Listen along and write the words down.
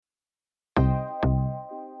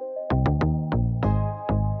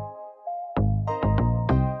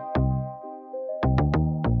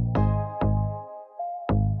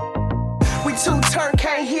two-turn,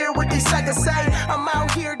 can't hear what these suckers say. I'm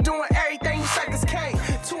out here doing everything you suckers can't.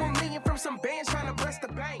 2 million from some bands trying to bless the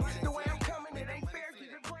bank. The way I'm coming, it ain't fair.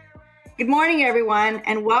 Good morning, everyone,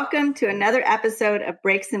 and welcome to another episode of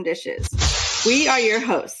Break Some Dishes. We are your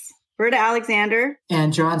hosts, Berta Alexander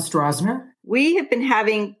and John Strasner. We have been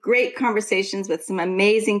having great conversations with some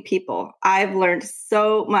amazing people. I've learned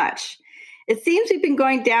so much. It seems we've been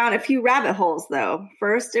going down a few rabbit holes, though.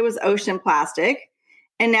 First, it was ocean plastic,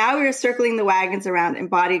 and now we are circling the wagons around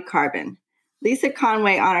embodied carbon. Lisa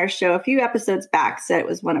Conway on our show a few episodes back said it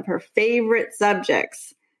was one of her favorite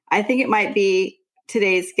subjects. I think it might be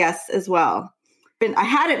today's guest as well. I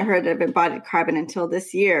hadn't heard of embodied carbon until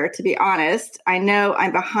this year, to be honest. I know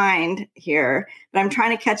I'm behind here, but I'm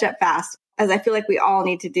trying to catch up fast, as I feel like we all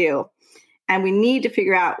need to do. And we need to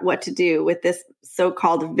figure out what to do with this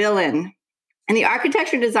so-called villain. In the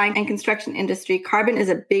architecture, design, and construction industry, carbon is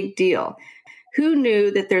a big deal. Who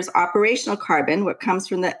knew that there's operational carbon, what comes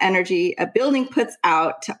from the energy a building puts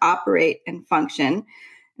out to operate and function?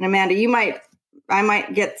 And Amanda, I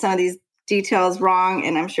might get some of these details wrong,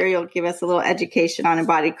 and I'm sure you'll give us a little education on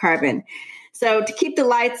embodied carbon. So to keep the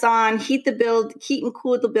lights on, heat and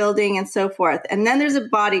cool the building, and so forth. And then there's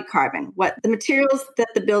embodied carbon, what the materials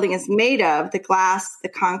that the building is made of, the glass, the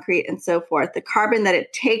concrete, and so forth, the carbon that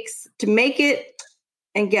it takes to make it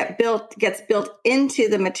and gets built into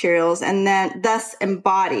the materials, and then thus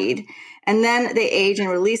embodied. And then they age and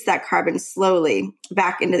release that carbon slowly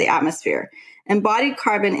back into the atmosphere. Embodied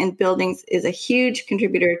carbon in buildings is a huge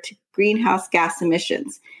contributor to greenhouse gas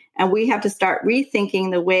emissions. And we have to start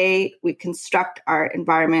rethinking the way we construct our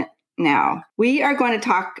environment now. We are going to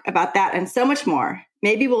talk about that and so much more.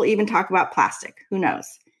 Maybe we'll even talk about plastic. Who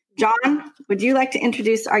knows? John, would you like to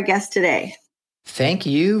introduce our guest today? Thank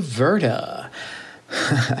you, Verta.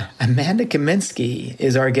 Amanda Kaminski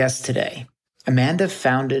is our guest today. Amanda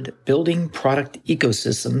founded Building Product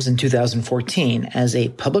Ecosystems in 2014 as a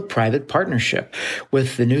public-private partnership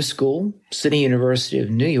with the New School, City University of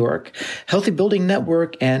New York, Healthy Building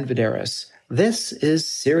Network, and Videris. This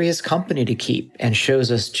is serious company to keep and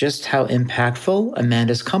shows us just how impactful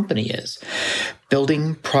Amanda's company is.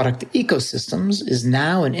 Building Product Ecosystems is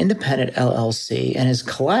now an independent LLC and is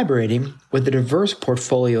collaborating with a diverse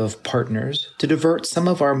portfolio of partners to divert some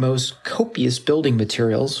of our most copious building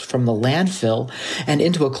materials from the landfill and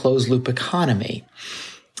into a closed-loop economy.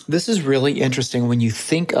 This is really interesting when you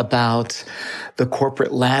think about the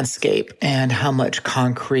corporate landscape and how much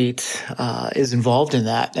concrete is involved in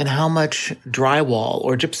that and how much drywall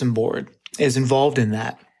or gypsum board is involved in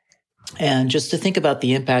that. And just to think about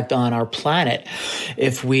the impact on our planet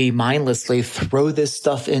if we mindlessly throw this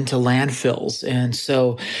stuff into landfills. And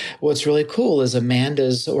so what's really cool is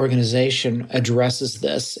Amanda's organization addresses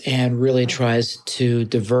this and really tries to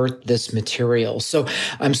divert this material. So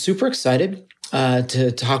I'm super excited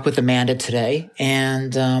to talk with Amanda today.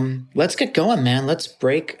 And let's get going, man. Let's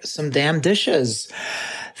break some damn dishes.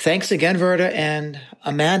 Thanks again, Verta and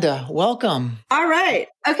Amanda. Welcome. All right.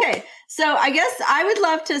 Okay. So I guess I would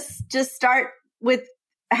love to just start with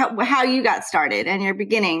how you got started and your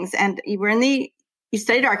beginnings. And you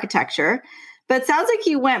studied architecture, but it sounds like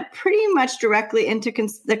you went pretty much directly into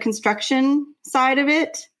the construction side of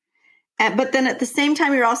it. But then at the same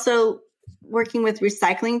time, you're also working with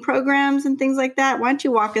recycling programs and things like that. Why don't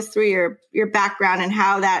you walk us through your background and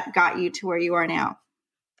how that got you to where you are now?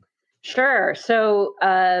 Sure. So,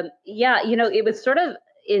 it was sort of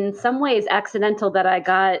in some ways accidental that I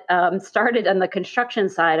got started on the construction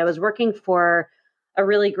side. I was working for a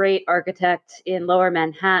really great architect in Lower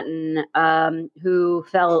Manhattan who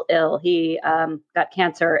fell ill. He got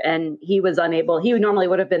cancer and he was unable. He normally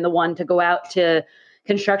would have been the one to go out to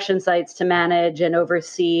construction sites to manage and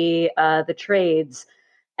oversee the trades.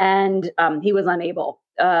 And he was unable.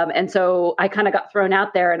 And so I kind of got thrown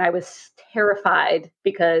out there and I was terrified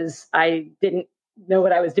because I didn't know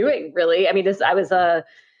what I was doing, really. I mean, I was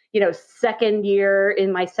second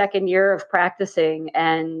year of practicing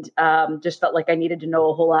and just felt like I needed to know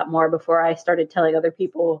a whole lot more before I started telling other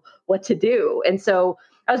people what to do. And so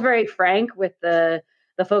I was very frank with the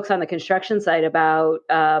folks on the construction site about,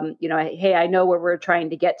 hey, I know where we're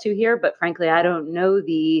trying to get to here, but frankly, I don't know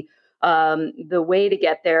the way to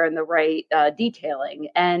get there and the right detailing.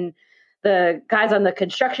 And the guys on the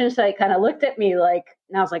construction site kind of looked at me and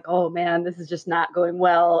I was like, oh man, this is just not going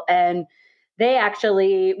well. And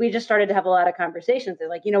we just started to have a lot of conversations. They're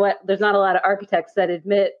like, you know what, there's not a lot of architects that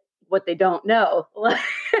admit what they don't know.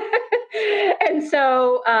 And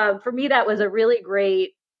so for me, that was a really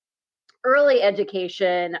great early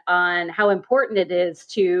education on how important it is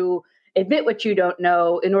to admit what you don't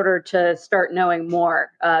know in order to start knowing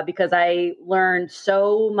more, because I learned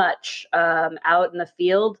so much out in the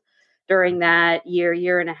field during that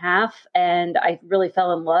year and a half. And I really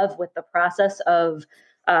fell in love with the process of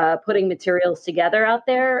putting materials together out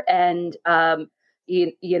there. And,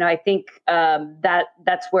 I think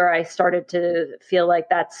that's where I started to feel like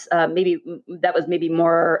that was maybe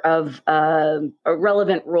more of a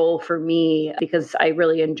relevant role for me, because I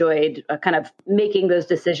really enjoyed kind of making those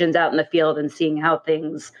decisions out in the field and seeing how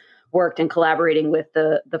things worked and collaborating with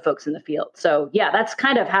the folks in the field. So yeah, that's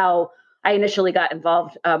kind of how I initially got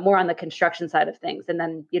involved more on the construction side of things. And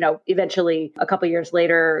then, eventually a couple of years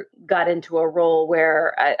later, got into a role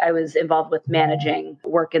where I was involved with managing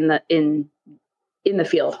work in the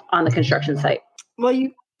field on the construction site. Well,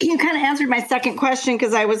 you kind of answered my second question,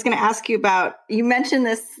 because I was going to ask you about, you mentioned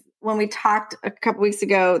this when we talked a couple weeks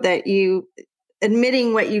ago, that you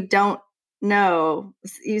admitting what you don't know.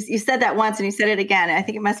 You said that once and you said it again. I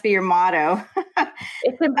think it must be your motto.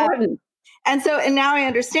 It's important. And now I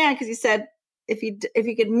understand, because you said if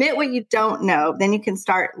you could admit what you don't know, then you can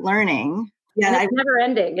start learning. Yeah, and it's never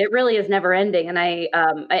ending. It really is never ending. And I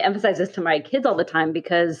emphasize this to my kids all the time,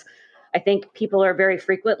 because I think people are very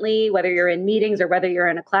frequently, whether you're in meetings or whether you're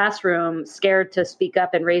in a classroom, scared to speak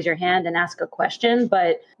up and raise your hand and ask a question.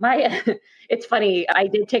 But it's funny. I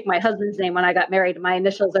did take my husband's name when I got married. My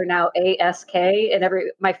initials are now ASK, and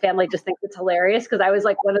my family just thinks it's hilarious, because I was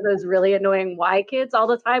like one of those really annoying Y kids all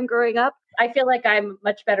the time growing up. I feel like I'm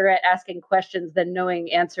much better at asking questions than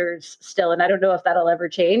knowing answers still. And I don't know if that'll ever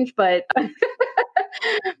change, but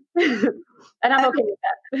and I'm okay with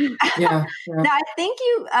that. Yeah. Now, I think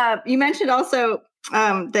you mentioned also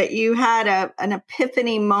that you had an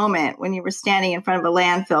epiphany moment when you were standing in front of a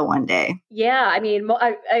landfill one day. Yeah, I mean,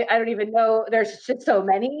 I don't even know. There's just so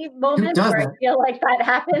many moments where I feel like that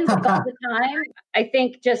happens all the time. I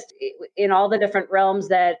think just in all the different realms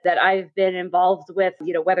that I've been involved with,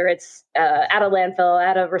 whether it's at a landfill,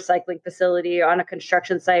 at a recycling facility, on a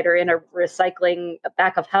construction site, or in a recycling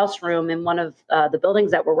back of house room in one of the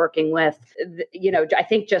buildings that we're working with, I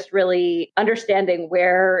think just really understanding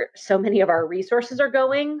where so many of our resources are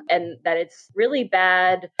going, and that it's really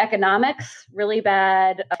bad economics, really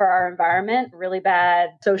bad for our environment, really bad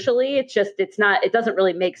socially. It doesn't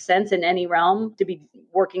really make sense in any realm to be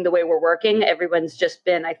working the way we're working. Everyone's just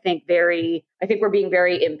been, I think we're being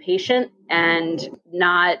very impatient and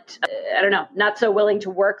not so willing to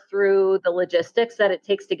work through the logistics that it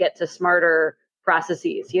takes to get to smarter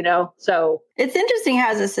processes, So it's interesting how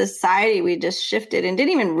as a society we just shifted and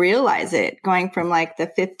didn't even realize it, going from like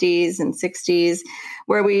the 50s and 60s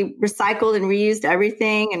where we recycled and reused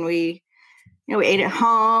everything, and we ate at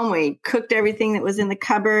home, we cooked everything that was in the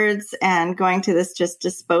cupboards, and going to this just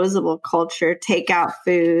disposable culture, takeout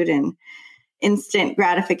food and instant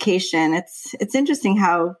gratification. It's interesting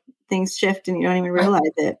how things shift and you don't even realize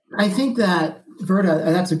it. I think that, Verda,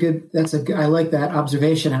 I like that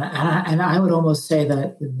observation. And I would almost say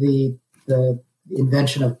that the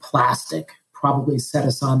invention of plastic probably set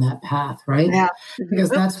us on that path, right? Yeah. Because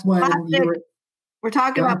that's when we're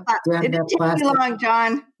talking about plastic. It didn't take too long,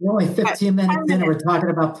 John. We're only 15 minutes in and we're talking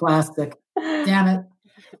about plastic. Damn it.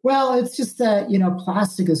 Well, it's just that,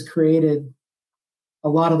 plastic has created a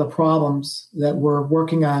lot of the problems that we're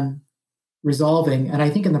working on resolving. And I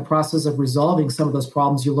think in the process of resolving some of those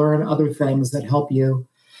problems, you learn other things that help you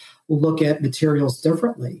look at materials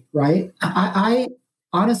differently, right? I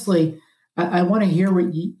honestly, I want to hear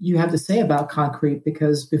what you have to say about concrete,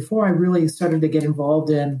 because before I really started to get involved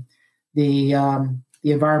in the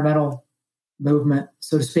environmental movement,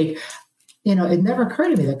 so to speak, it never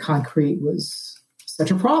occurred to me that concrete was such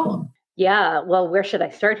a problem. Yeah. Well, where should I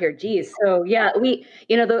start here? Geez. So yeah,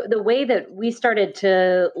 the way that we started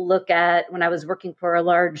to look at, when I was working for a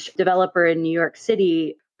large developer in New York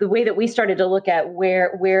City, the way that we started to look at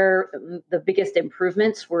where the biggest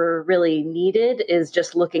improvements were really needed is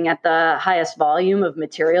just looking at the highest volume of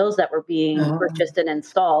materials that were being purchased and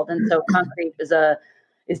installed. And so concrete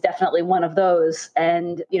is definitely one of those.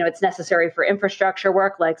 And, it's necessary for infrastructure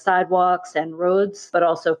work like sidewalks and roads, but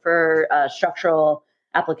also for structural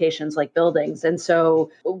applications like buildings. And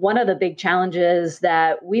so one of the big challenges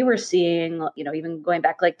that we were seeing, even going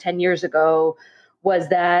back like 10 years ago, was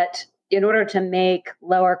that in order to make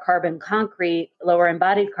lower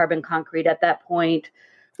embodied carbon concrete at that point,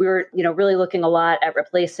 we were, really looking a lot at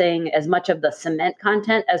replacing as much of the cement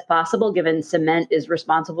content as possible, given cement is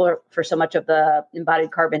responsible for so much of the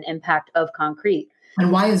embodied carbon impact of concrete.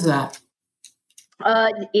 And why is that?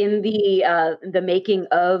 In the making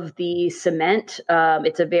of the cement,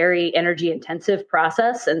 it's a very energy intensive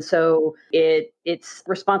process, and so it's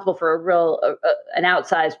responsible for an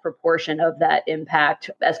outsized proportion of that impact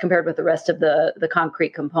as compared with the rest of the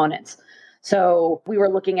concrete components. So we were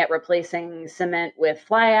looking at replacing cement with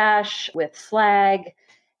fly ash, with slag.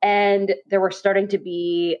 And there were starting to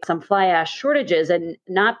be some fly ash shortages, and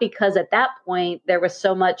not because at that point there was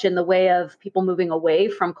so much in the way of people moving away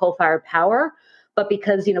from coal-fired power, but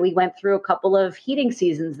because, we went through a couple of heating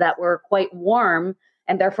seasons that were quite warm,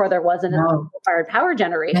 and therefore there wasn't enough coal-fired power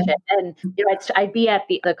generation. And, I'd be at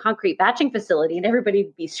the concrete batching facility and everybody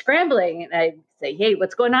would be scrambling, and I'd say, hey,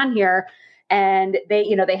 what's going on here? And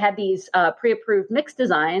they had these pre-approved mix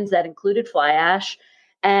designs that included fly ash,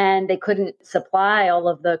 and they couldn't supply all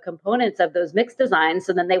of the components of those mix designs.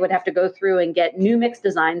 So then they would have to go through and get new mix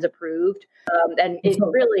designs approved. And it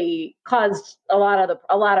really caused a lot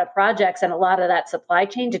of projects and a lot of that supply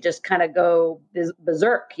chain to just kind of go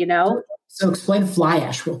berserk, So explain fly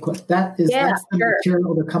ash real quick. That's the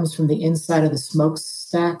material that comes from the inside of the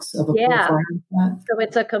smokestacks of a coal-fired plant? So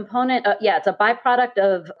it's a component, it's a byproduct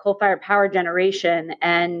of coal-fired power generation.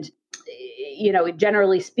 And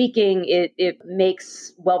generally speaking, it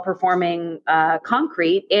makes well-performing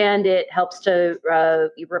concrete, and it helps to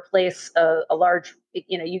replace a large,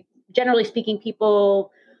 generally speaking,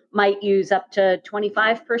 people might use up to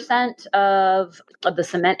 25% of the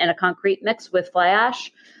cement in a concrete mix with fly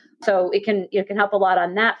ash. So it can help a lot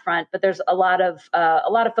on that front. But there's a lot of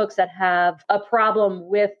folks that have a problem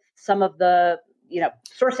with some of the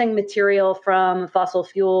sourcing material from fossil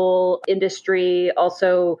fuel industry.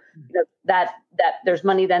 Also, that there's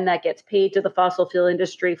money then that gets paid to the fossil fuel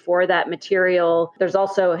industry for that material. There's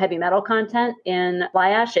also heavy metal content in fly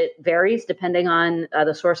ash. It varies depending on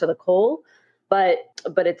the source of the coal, but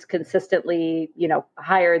it's consistently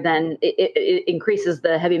higher than it increases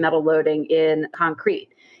the heavy metal loading in concrete.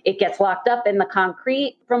 It gets locked up in the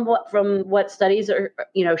concrete from what studies are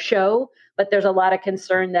show. But there's a lot of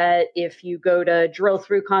concern that if you go to drill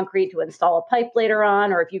through concrete to install a pipe later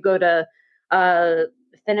on, or if you go to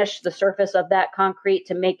finish the surface of that concrete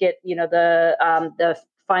to make it, the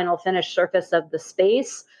final finished surface of the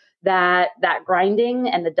space, that grinding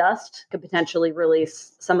and the dust could potentially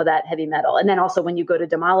release some of that heavy metal. And then also when you go to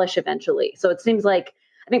demolish eventually. So it seems like,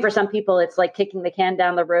 I think for some people, it's like kicking the can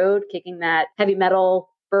down the road, kicking that heavy metal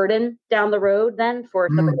burden down the road then for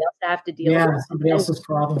somebody else to have to deal with. Yeah, somebody else's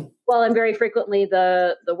problem. Well, and very frequently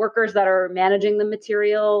the workers that are managing the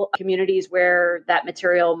material, communities where that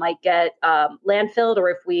material might get landfilled, or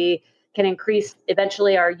if we can increase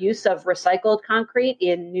eventually our use of recycled concrete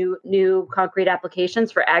in new concrete applications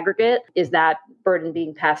for aggregate, is that burden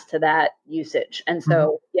being passed to that usage. And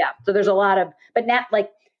so, so there's a lot of, but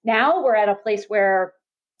now we're at a place where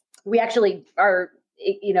we actually are,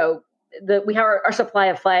 our supply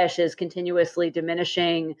of fly ash is continuously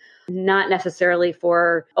diminishing, not necessarily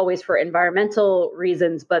always for environmental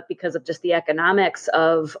reasons, but because of just the economics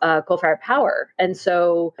of coal-fired power. And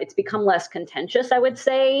so it's become less contentious, I would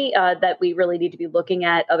say, that we really need to be looking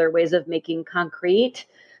at other ways of making concrete,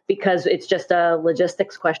 because it's just a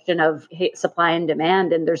logistics question of supply and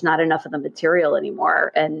demand, and there's not enough of the material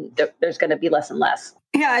anymore, and there's going to be less and less.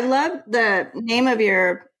 Yeah, I love the name of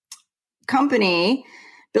your company,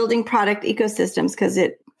 Building Product Ecosystems, because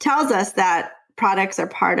it tells us that products are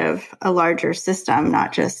part of a larger system,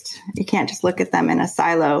 you can't just look at them in a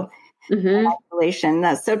silo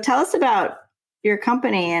isolation. So tell us about your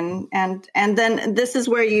company, and then this is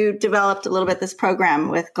where you developed a little bit this program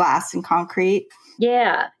with glass and concrete.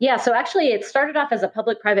 Yeah. So actually it started off as a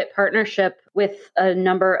public-private partnership with a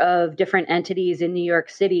number of different entities in New York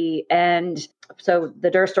City. And so the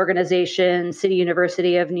Durst Organization, City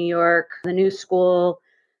University of New York, the New School,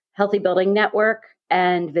 Healthy Building Network,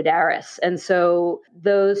 and Vidaris. And so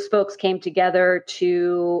those folks came together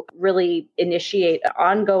to really initiate an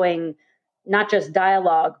ongoing, not just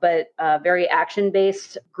dialogue, but a very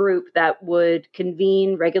action-based group that would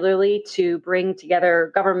convene regularly to bring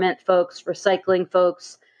together government folks, recycling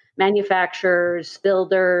folks, manufacturers,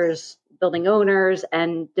 builders, building owners,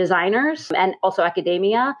 and designers, and also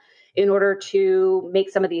academia, in order to make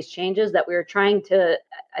some of these changes that we were trying to.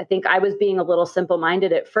 I think I was being a little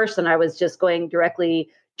simple-minded at first, and I was just going directly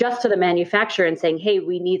just to the manufacturer and saying, hey,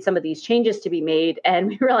 we need some of these changes to be made. And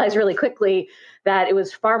we realized really quickly that it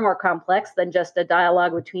was far more complex than just a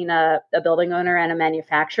dialogue between a building owner and a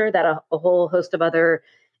manufacturer, that a whole host of other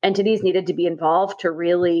entities needed to be involved to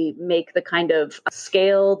really make the kind of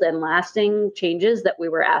scaled and lasting changes that we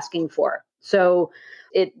were asking for. So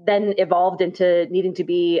it then evolved into needing to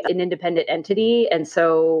be an independent entity. And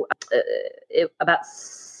so about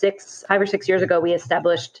 5 or 6 years ago, we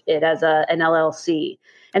established it as an LLC.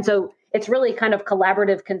 And so it's really kind of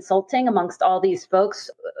collaborative consulting amongst all these folks,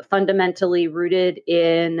 fundamentally rooted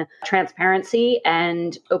in transparency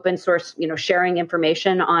and open source, sharing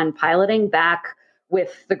information on piloting back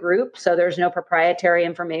with the group. So there's no proprietary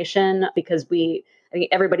information because I think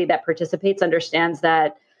everybody that participates understands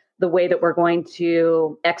that the way that we're going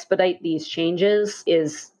to expedite these changes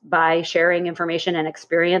is by sharing information and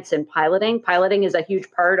experience in piloting. Piloting is a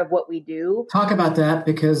huge part of what we do. Talk about that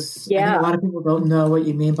because I think a lot of people don't know what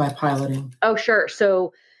you mean by piloting. Oh, sure.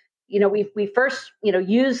 So, we first,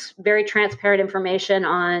 use very transparent information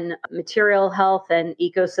on material health and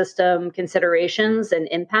ecosystem considerations and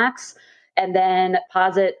impacts, and then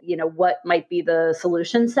posit, what might be the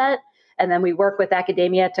solution set. And then we work with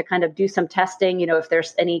academia to kind of do some testing. If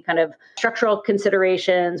there's any kind of structural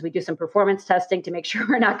considerations, we do some performance testing to make sure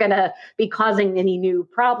we're not going to be causing any new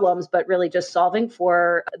problems, but really just solving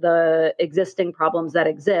for the existing problems that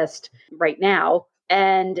exist right now.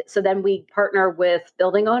 And so then we partner with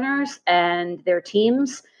building owners and their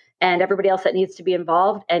teams and everybody else that needs to be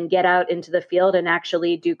involved and get out into the field and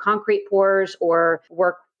actually do concrete pours or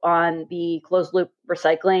work on the closed loop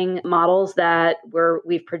recycling models that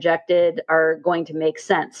we've projected are going to make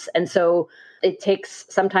sense. And so it takes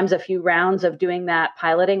sometimes a few rounds of doing that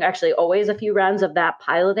piloting, actually always a few rounds of that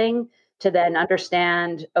piloting to then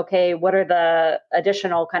understand, okay, what are the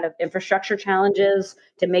additional kind of infrastructure challenges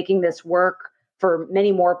to making this work for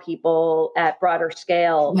many more people at broader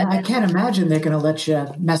scale. Yeah, I can't imagine they're going to let you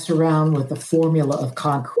mess around with the formula of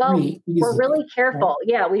concrete. Well, easily, we're really careful. Right?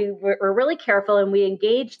 Yeah, we're really careful, and we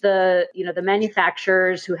engage the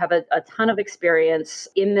manufacturers who have a ton of experience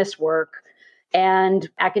in this work, and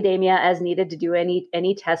academia as needed to do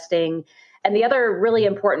any testing. And the other really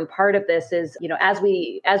important part of this is, as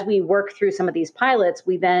we work through some of these pilots,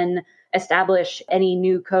 we then establish any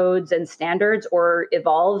new codes and standards or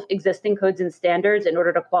evolve existing codes and standards in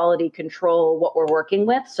order to quality control what we're working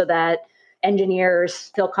with so that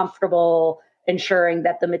engineers feel comfortable ensuring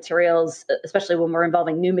that the materials, especially when we're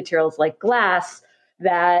involving new materials like glass,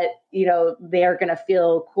 that they're going to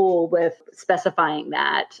feel cool with specifying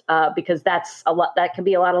that because that's a lot, that can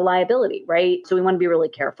be a lot of liability, right? So we want to be really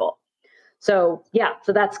careful. So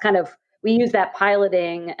that's kind of, we use that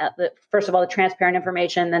piloting, first of all, the transparent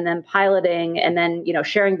information, and then piloting, and then,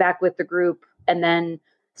 sharing back with the group, and then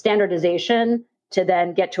standardization to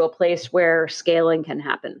then get to a place where scaling can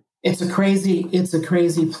happen. It's a crazy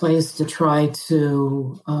place to try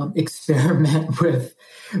to experiment with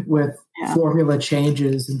formula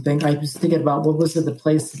changes and things. I was thinking about, what was it,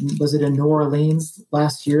 was it in New Orleans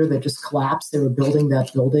last year that just collapsed? They were building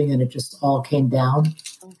that building and it just all came down,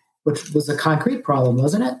 which was a concrete problem,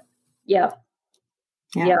 wasn't it? Yeah.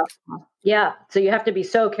 So you have to be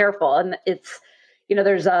so careful. And it's,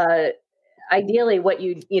 there's ideally what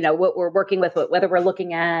we're working with, whether we're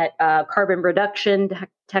looking at carbon reduction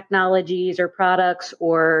technologies or products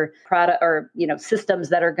or systems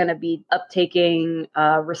that are going to be uptaking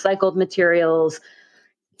recycled materials.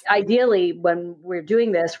 Ideally, when we're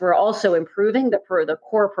doing this, we're also improving the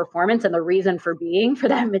core performance and the reason for being for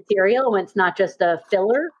that material when it's not just a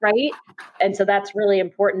filler, right? And so that's really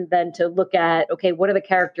important then to look at, okay, what are the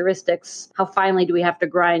characteristics? How finely do we have to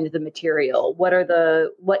grind the material?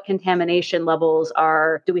 What contamination levels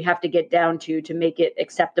do we have to get down to make it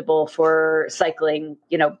acceptable for cycling,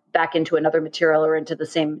 back into another material or into the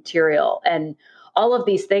same material? And all of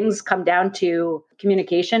these things come down to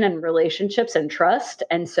communication and relationships and trust.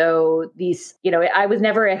 And so I was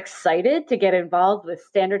never excited to get involved with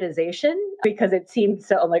standardization because it seemed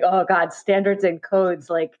so, I'm like, oh God, standards and codes.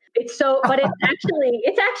 Like it's so, but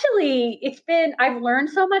I've learned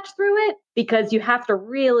so much through it because you have to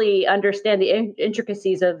really understand the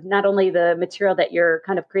intricacies of not only the material that you're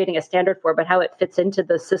kind of creating a standard for, but how it fits into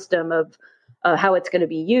the system of how it's going to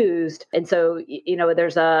be used. And so,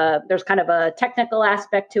 there's kind of a technical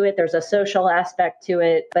aspect to it. There's a social aspect to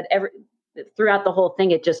it, but throughout the whole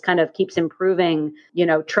thing, it just kind of keeps improving,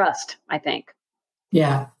 trust, I think.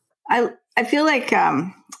 Yeah. I feel like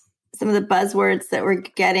some of the buzzwords that we're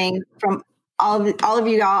getting from all of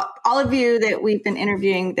you that we've been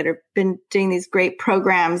interviewing that have been doing these great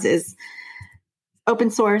programs is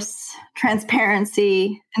open source,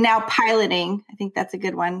 transparency, and now piloting. I think that's a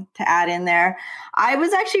good one to add in there. I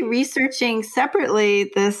was actually researching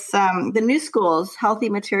separately this, the New School's Healthy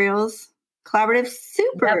Materials Collaborative.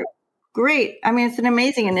 Super great. I mean, it's an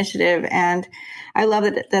amazing initiative, and I love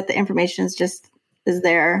that the information is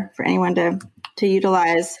there for anyone to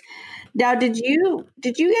utilize. Now, did you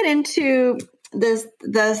get into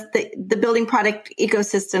the building product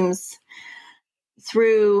ecosystems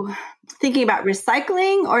through thinking about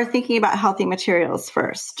recycling or thinking about healthy materials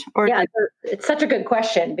first? Or yeah, it's such a good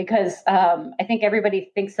question because I think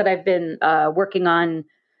everybody thinks that I've been working on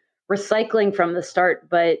recycling from the start,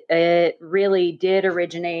 but it really did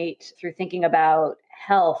originate through thinking about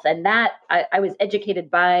health. And that I was educated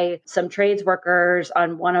by some trades workers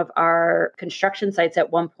on one of our construction sites at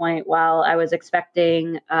one point while I was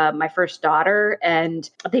expecting my first daughter. And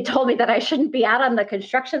they told me that I shouldn't be out on the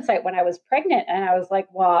construction site when I was pregnant. And I was like,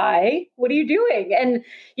 why? What are you doing? And,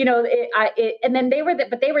 and then they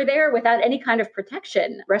were there without any kind of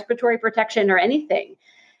protection, respiratory protection or anything.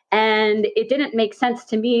 And it didn't make sense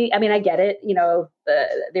to me. I mean, I get it.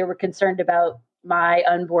 They were concerned about my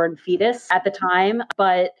unborn fetus at the time,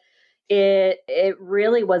 but it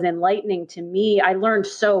really was enlightening to me. I learned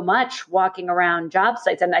so much walking around job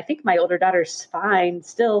sites, and I think my older daughter's fine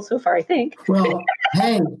still so far, I think. Well,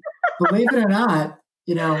 hey, believe it or not,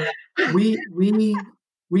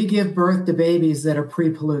 we give birth to babies that are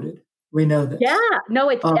pre-polluted. We know this. Yeah, no,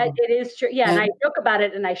 it is true. Yeah, and I joke about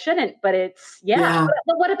it, and I shouldn't, but it's yeah.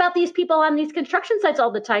 But what about these people on these construction sites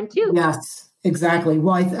all the time too? Yes, exactly.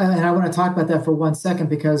 Well, and I want to talk about that for 1 second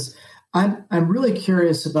because I'm really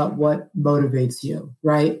curious about what motivates you,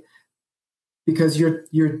 right? Because you're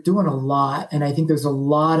doing a lot, and I think there's a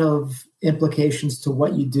lot of implications to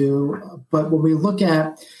what you do. But when we look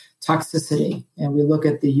at toxicity and we look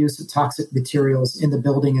at the use of toxic materials in the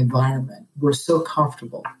building environment, we're so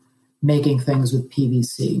comfortable making things with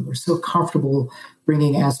PVC. We're so comfortable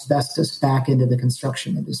bringing asbestos back into the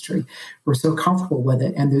construction industry. We're so comfortable with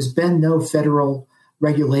it. And there's been no federal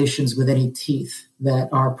regulations with any teeth that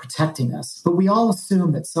are protecting us. But we all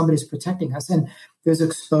assume that somebody's protecting us. And there's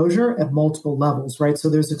exposure at multiple levels, right? So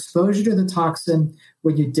there's exposure to the toxin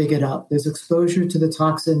when you dig it up. There's exposure to the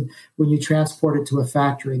toxin when you transport it to a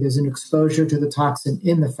factory. There's an exposure to the toxin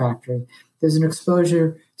in the factory. There's an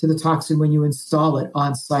exposure to the toxin when you install it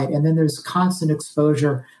on site. And then there's constant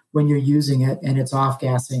exposure when you're using it and it's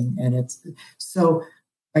off-gassing. And it's so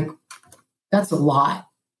like, that's a lot,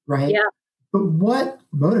 right? Yeah. But what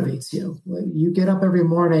motivates you? You get up every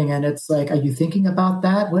morning and it's like, are you thinking about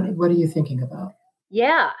that? What are you thinking about?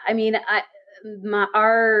 Yeah. I mean,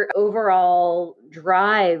 our overall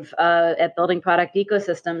drive at building product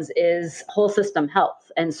ecosystems is whole system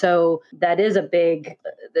health. And so that is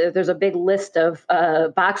there's a big list of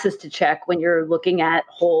boxes to check when you're looking at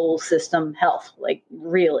whole system health, like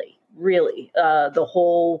really, the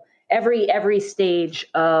whole, every stage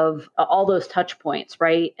of all those touch points,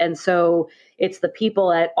 right? And so it's the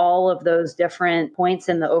people at all of those different points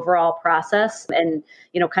in the overall process. And,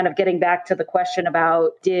 kind of getting back to the question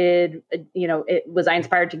about was I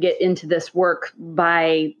inspired to get into this work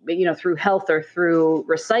by, through health or through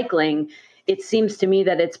recycling? It seems to me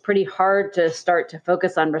that it's pretty hard to start to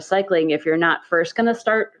focus on recycling if you're not first going to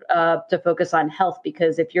start to focus on health,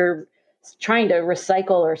 because if you're trying to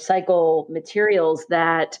recycle or cycle materials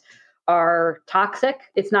that are toxic,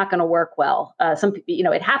 it's not going to work well.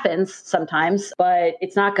 It happens sometimes, but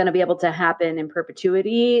it's not going to be able to happen in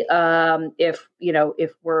perpetuity if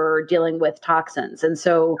we're dealing with toxins. And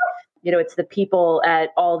so, it's the people at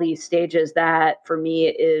all these stages that, for me,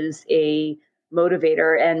 is a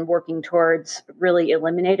motivator, and working towards really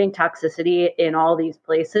eliminating toxicity in all these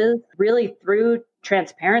places, really through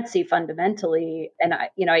transparency fundamentally. And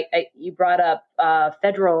you brought up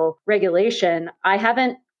federal regulation. I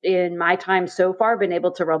haven't in my time so far been able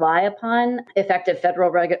to rely upon effective federal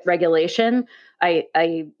regulation.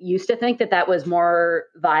 I used to think that was more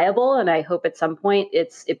viable, and I hope at some point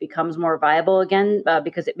it becomes more viable again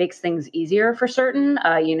because it makes things easier for certain.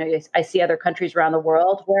 I see other countries around the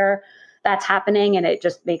world where that's happening, and it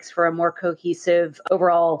just makes for a more cohesive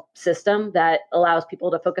overall system that allows people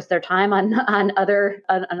to focus their time on other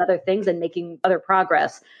things and making other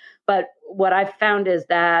progress. But what I've found is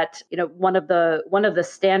that, one of the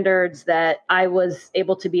standards that I was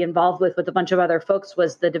able to be involved with a bunch of other folks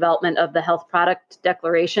was the development of the health product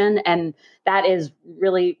declaration. And that is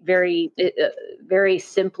really very, very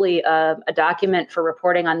simply a document for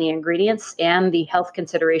reporting on the ingredients and the health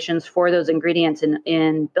considerations for those ingredients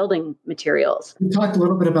in building materials. We talked a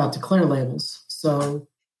little bit about declare labels. So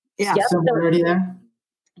yeah, similarity there?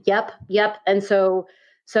 Yep. And so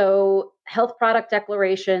health product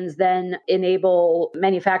declarations then enable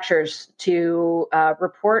manufacturers to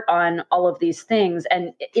report on all of these things.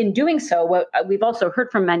 And in doing so, what we've also heard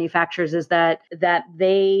from manufacturers is that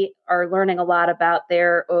they are learning a lot about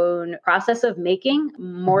their own process of making,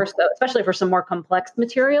 more so, especially for some more complex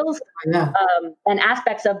materials, and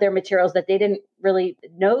aspects of their materials that they didn't really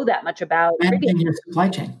know that much about. Managing your supply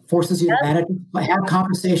chain forces you to have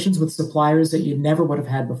conversations with suppliers that you never would have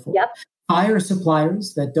had before. Yep. hire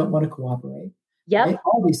suppliers that don't want to cooperate. Yep. Right?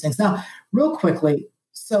 All these things. Now, real quickly,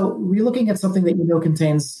 so we're looking at something that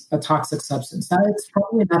contains a toxic substance. Now, it's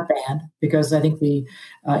probably not banned because I think the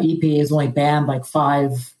EPA has only banned like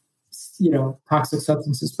 5, toxic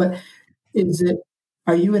substances. But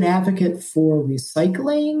are you an advocate for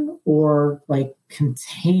recycling or like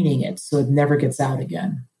containing it so it never gets out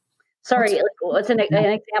again? Sorry, what's an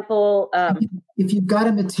example? If you've got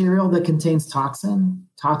a material that contains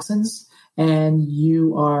toxins, and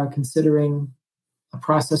you are considering a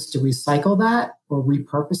process to recycle that or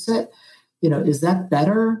repurpose it, is that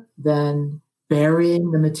better than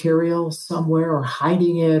burying the material somewhere or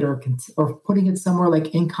hiding it or putting it somewhere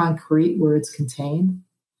like in concrete where it's contained?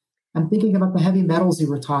 I'm thinking about the heavy metals you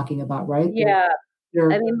were talking about, right? Yeah.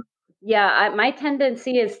 My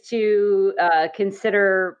tendency is to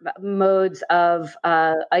consider modes of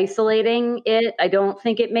isolating it. I don't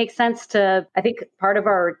think it makes sense I think part of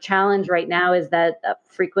our challenge right now is that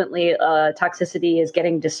frequently toxicity is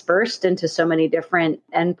getting dispersed into so many different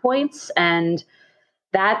endpoints. And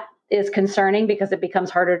that is concerning because it becomes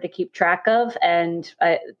harder to keep track of. And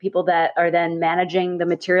people that are then managing the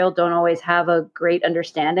material don't always have a great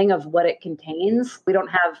understanding of what it contains. We don't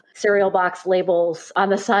have cereal box labels on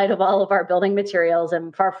the side of all of our building materials,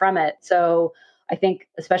 and far from it. So I think,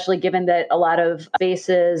 especially given that a lot of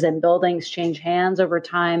spaces and buildings change hands over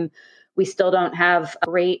time, we still don't have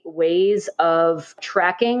great ways of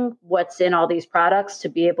tracking what's in all these products to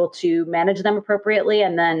be able to manage them appropriately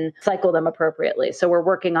and then cycle them appropriately. So we're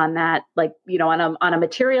working on that, on a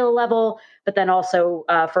material level, but then also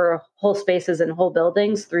for whole spaces and whole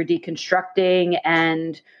buildings through deconstructing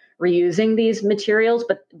and reusing these materials.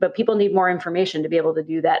 But people need more information to be able to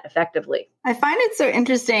do that effectively. I find it so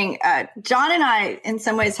interesting. John and I, in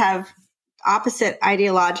some ways, have opposite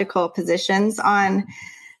ideological positions on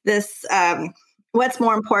this, what's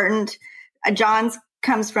more important. John's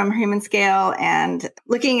comes from human scale and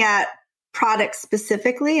looking at products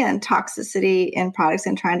specifically and toxicity in products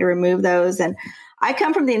and trying to remove those. And I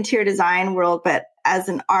come from the interior design world, but as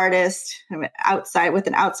an artist, with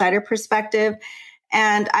an outsider perspective.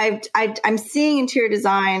 And I'm seeing interior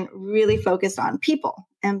design really focused on people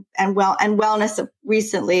and wellness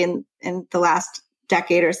recently in the last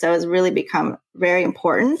decade or so has really become very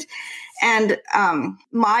important. And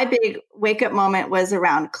my big wake up moment was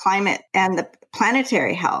around climate and the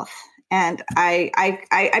planetary health. And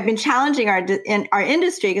I've been challenging our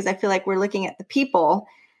industry because I feel like we're looking at the people,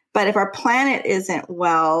 but if our planet isn't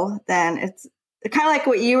well, then it's kind of like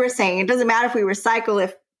what you were saying. It doesn't matter if we recycle,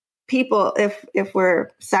 if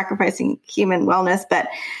we're sacrificing human wellness, but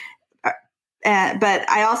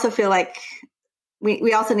I also feel like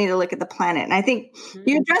we also need to look at the planet. And I think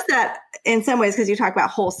you address that in some ways because you talk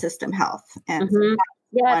about whole system health. And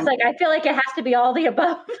it's like, I feel like it has to be all the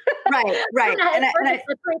above. Right. It's hard to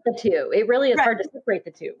separate the two. It really is hard to separate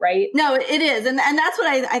the two, right? No, it is. And that's what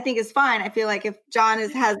I think is fine. I feel like if John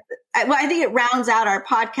I think it rounds out our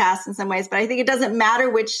podcast in some ways, but I think it doesn't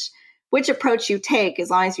matter which approach you take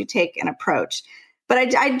as long as you take an approach. But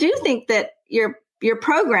I do think that your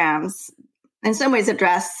programs in some ways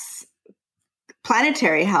address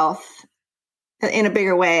planetary health in a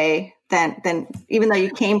bigger way than even though you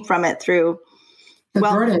came from it through.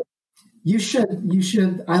 Berta, you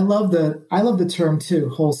should. I love the term too,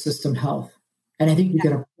 whole system health, and I think you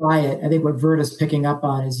can apply it. I think what Verta's picking up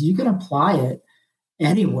on is you can apply it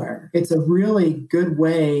anywhere. It's a really good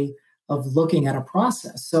way of looking at a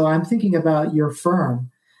process. So I'm thinking about your firm.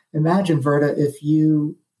 Imagine, Verta, if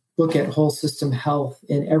you look at whole system health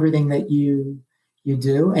in everything that you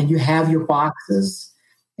do, and you have your boxes,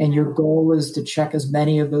 and your goal is to check as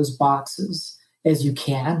many of those boxes as you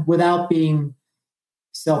can without being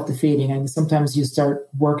self-defeating. And sometimes you start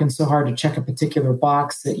working so hard to check a particular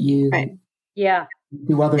box that you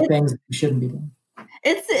do other things that you shouldn't be doing.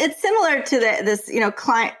 It's similar to this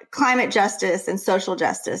climate justice and social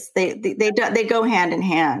justice. They go hand in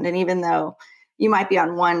hand, and even though you might be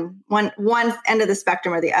on one end of the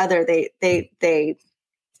spectrum or the other,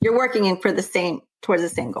 you're working towards the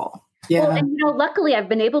same goal. Yeah. Well, and luckily I've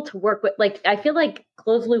been able to work with, I feel like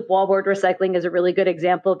closed loop wallboard recycling is a really good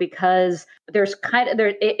example because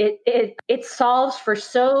it solves for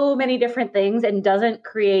so many different things and doesn't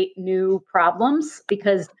create new problems.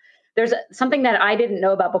 Because there's something that I didn't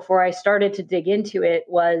know about before I started to dig into it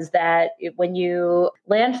was that when you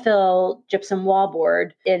landfill gypsum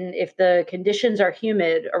wallboard, and if the conditions are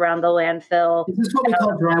humid around the landfill, is this what we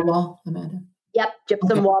call drywall, Amanda? Yep,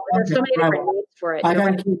 gypsum wall. There's so many different names for it. I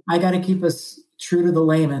got to keep us true to the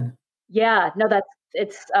layman. Yeah, no,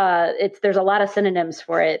 there's a lot of synonyms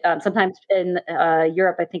for it. Sometimes in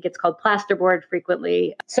Europe, I think it's called plasterboard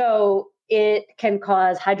frequently. So it can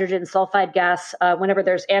cause hydrogen sulfide gas whenever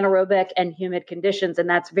there's anaerobic and humid conditions. And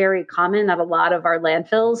that's very common at a lot of our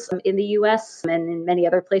landfills in the US and in many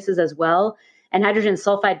other places as well. And hydrogen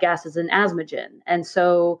sulfide gas is an asthmagen. And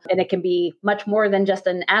it can be much more than just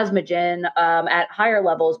an asthmagen at higher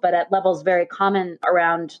levels, but at levels very common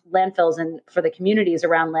around landfills and for the communities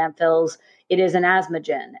around landfills, it is an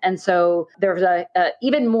asthmagen. And so there's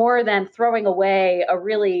even more than throwing away a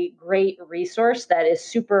really great resource that is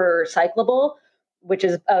super cyclable, which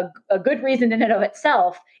is a good reason in and of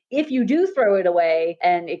itself. If you do throw it away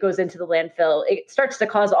and it goes into the landfill, it starts to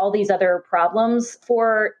cause all these other problems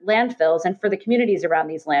for landfills and for the communities around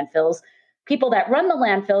these landfills. People that run the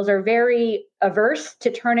landfills are very averse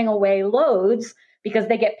to turning away loads because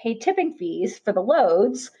they get paid tipping fees for the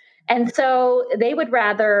loads. And so they would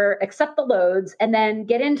rather accept the loads and then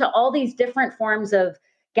get into all these different forms of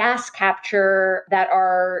gas capture that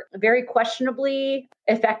are very questionably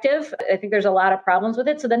effective. I think there's a lot of problems with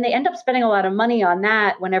it. So then they end up spending a lot of money on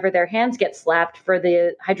that whenever their hands get slapped for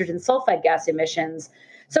the hydrogen sulfide gas emissions.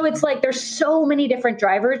 So it's like there's so many different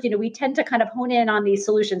drivers. We tend to kind of hone in on these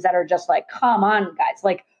solutions that are just like, come on, guys,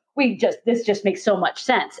 like this just makes so much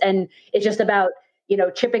sense. And it's just about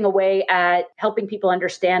chipping away at helping people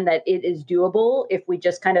understand that it is doable if we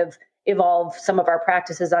just kind of evolve some of our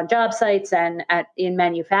practices on job sites and in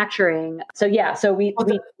manufacturing. So the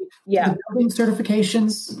building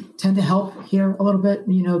certifications tend to help here a little bit,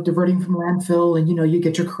 diverting from landfill and, you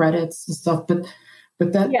get your credits and stuff, but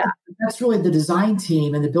that's really the design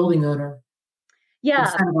team and the building owner. Yeah.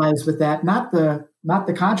 Incentivized with that, not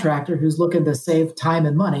the contractor who's looking to save time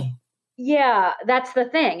and money. Yeah, that's the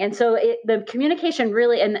thing. And so the communication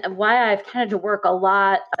really, and why I've tended to work a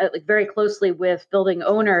lot, very closely with building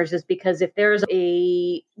owners is because if there's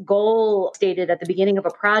a goal stated at the beginning of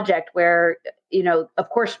a project where, of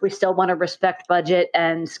course, we still want to respect budget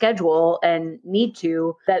and schedule and need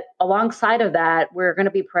to, that alongside of that, we're going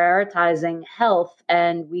to be prioritizing health.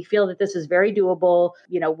 And we feel that this is very doable.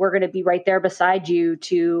 We're going to be right there beside you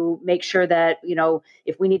to make sure that,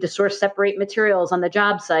 if we need to separate materials on the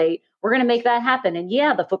job site, we're going to make that happen. And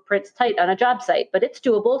the footprint's tight on a job site, but it's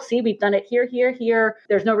doable. See, we've done it here, here, here.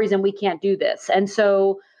 There's no reason we can't do this. And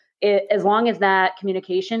so as long as that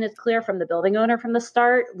communication is clear from the building owner from the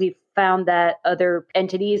start, we've found that other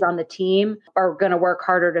entities on the team are going to work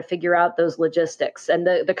harder to figure out those logistics. And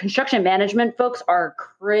the construction management folks are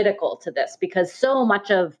critical to this because so much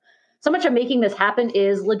of making this happen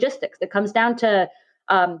is logistics. It comes down to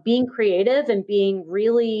being creative and being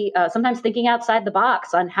really sometimes thinking outside the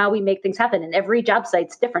box on how we make things happen. And every job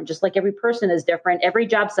site's different, just like every person is different. Every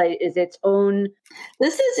job site is its own.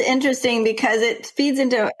 This is interesting because it feeds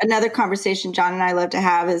into another conversation John and I love to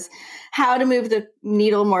have is how to move the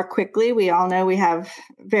needle more quickly. We all know we have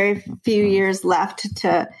very few years left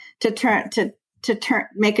to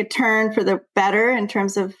make a turn for the better in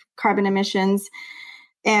terms of carbon emissions,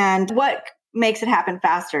 and what makes it happen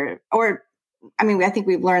faster. I think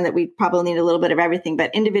we've learned that we probably need a little bit of everything,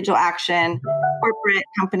 but individual action, corporate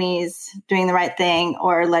companies doing the right thing,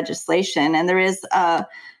 or legislation. And there is a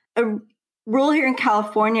rule here in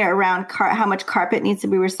California around how much carpet needs to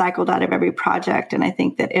be recycled out of every project. And I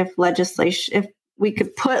think that if we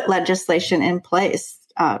could put legislation in place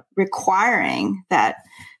requiring that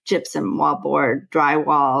gypsum, wallboard,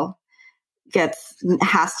 drywall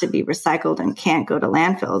has to be recycled and can't go to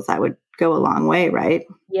landfills, that would go a long way, right?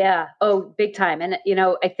 Yeah. Oh, big time. And,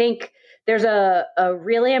 I think there's a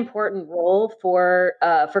really important role for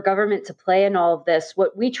government to play in all of this.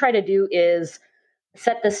 What we try to do is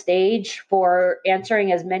set the stage for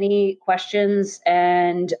answering as many questions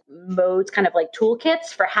and modes, kind of like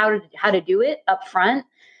toolkits for how to do it up front.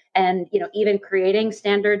 And, even creating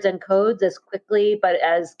standards and codes as quickly, but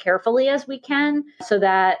as carefully as we can, so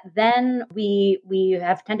that then we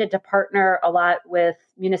have tended to partner a lot with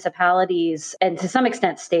municipalities and to some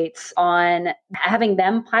extent states on having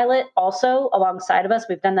them pilot also alongside of us.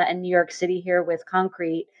 We've done that in New York City here with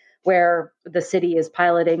Concrete, where the city is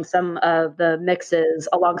piloting some of the mixes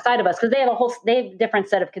alongside of us because they have a different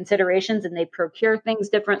set of considerations and they procure things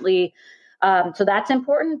differently. So that's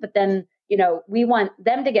important. But then, we want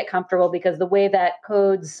them to get comfortable because the way that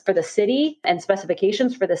codes for the city and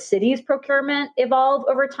specifications for the city's procurement evolve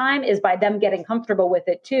over time is by them getting comfortable with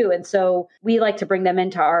it too. And so we like to bring them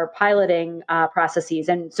into our piloting processes.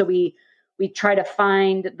 And so we try to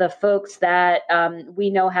find the folks that we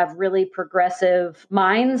know have really progressive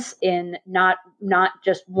minds in not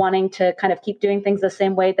just wanting to kind of keep doing things the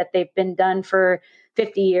same way that they've been done for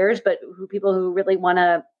 50 years, but people who really want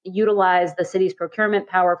to utilize the city's procurement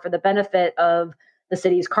power for the benefit of the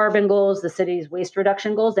city's carbon goals, the city's waste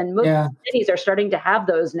reduction goals, and most cities are starting to have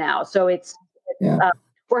those now. So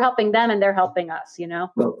we're helping them and they're helping us,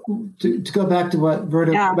 Well, to go back to what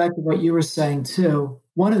Verda, go back to what you were saying too,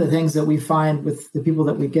 one of the things that we find with the people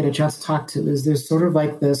that we get a chance to talk to is there's sort of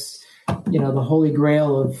like this, the holy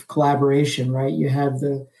grail of collaboration, right? You have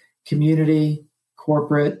the community,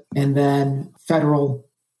 corporate, and then federal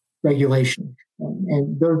regulation.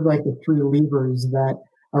 And those are like the three levers that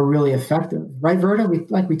are really effective, right, Verda?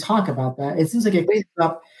 We talk about that. It seems like it comes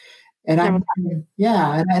up. And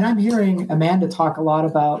I'm hearing Amanda talk a lot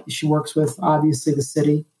about, she works with, obviously, the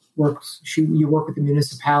city, you work with the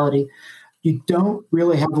municipality. You don't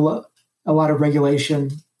really have a lot of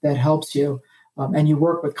regulation that helps you, and you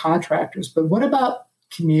work with contractors. But what about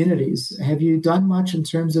communities? Have you done much in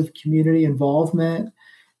terms of community involvement?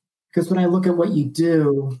 Because when I look at what you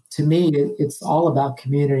do, to me, it's all about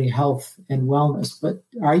community health and wellness. But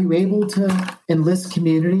are you able to enlist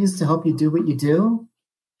communities to help you do what you do?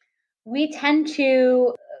 We tend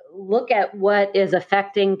to look at what is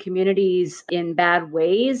affecting communities in bad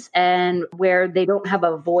ways and where they don't have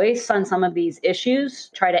a voice on some of these issues,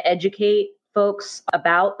 try to educate folks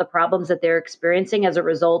about the problems that they're experiencing as a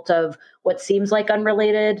result of what seems like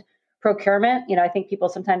unrelated procurement. I think people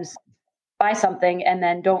sometimes buy something and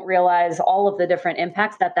then don't realize all of the different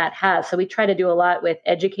impacts that has. So we try to do a lot with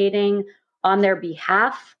educating on their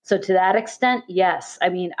behalf. So to that extent, yes. I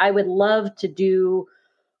mean, I would love to do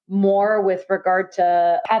more with regard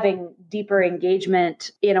to having deeper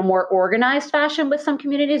engagement in a more organized fashion with some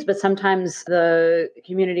communities, but sometimes the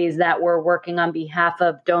communities that we're working on behalf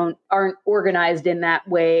of aren't organized in that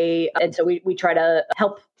way. And so we try to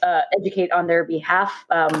help educate on their behalf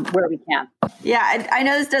where we can. Yeah, I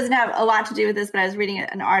know this doesn't have a lot to do with this, but I was reading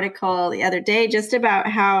an article the other day just about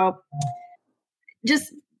how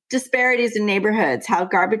just disparities in neighborhoods, how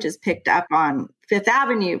garbage is picked up on Fifth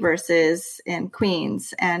Avenue versus in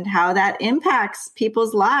Queens, and how that impacts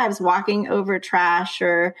people's lives walking over trash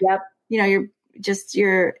or,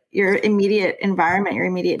 your immediate environment, your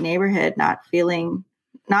immediate neighborhood, not feeling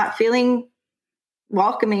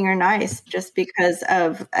welcoming or nice just because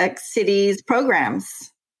of a city's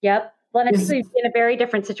programs. Yep. Well, and I think we'd be in a very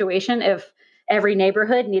different situation if every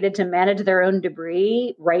neighborhood needed to manage their own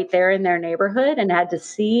debris right there in their neighborhood and had to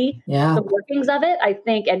see the workings of it, I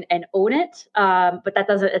think, and own it. But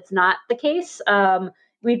it's not the case.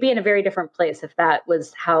 We'd be in a very different place if that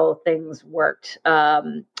was how things worked,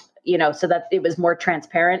 so that it was more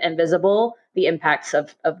transparent and visible, the impacts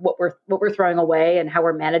of what we're throwing away and how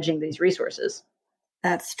we're managing these resources.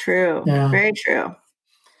 That's true. Yeah. Very true.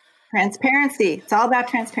 Transparency. It's all about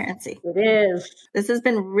transparency. It is. This has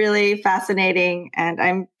been really fascinating. And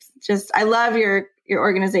I love your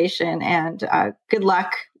organization, and good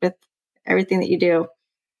luck with everything that you do.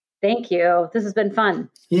 Thank you. This has been fun.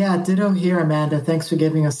 Yeah, ditto here, Amanda. Thanks for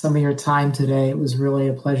giving us some of your time today. It was really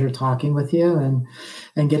a pleasure talking with you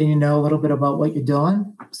and getting to know a little bit about what you're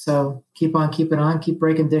doing. So keep on keeping on. Keep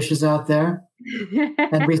breaking dishes out there.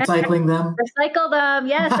 And recycling them. Recycle them.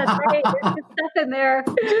 Yes, that's right. There's good stuff in there.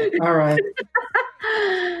 All right.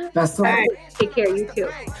 Best of luck. Take care. You too.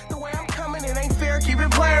 The way I'm coming, it ain't fair. Keep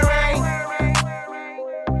it blaring.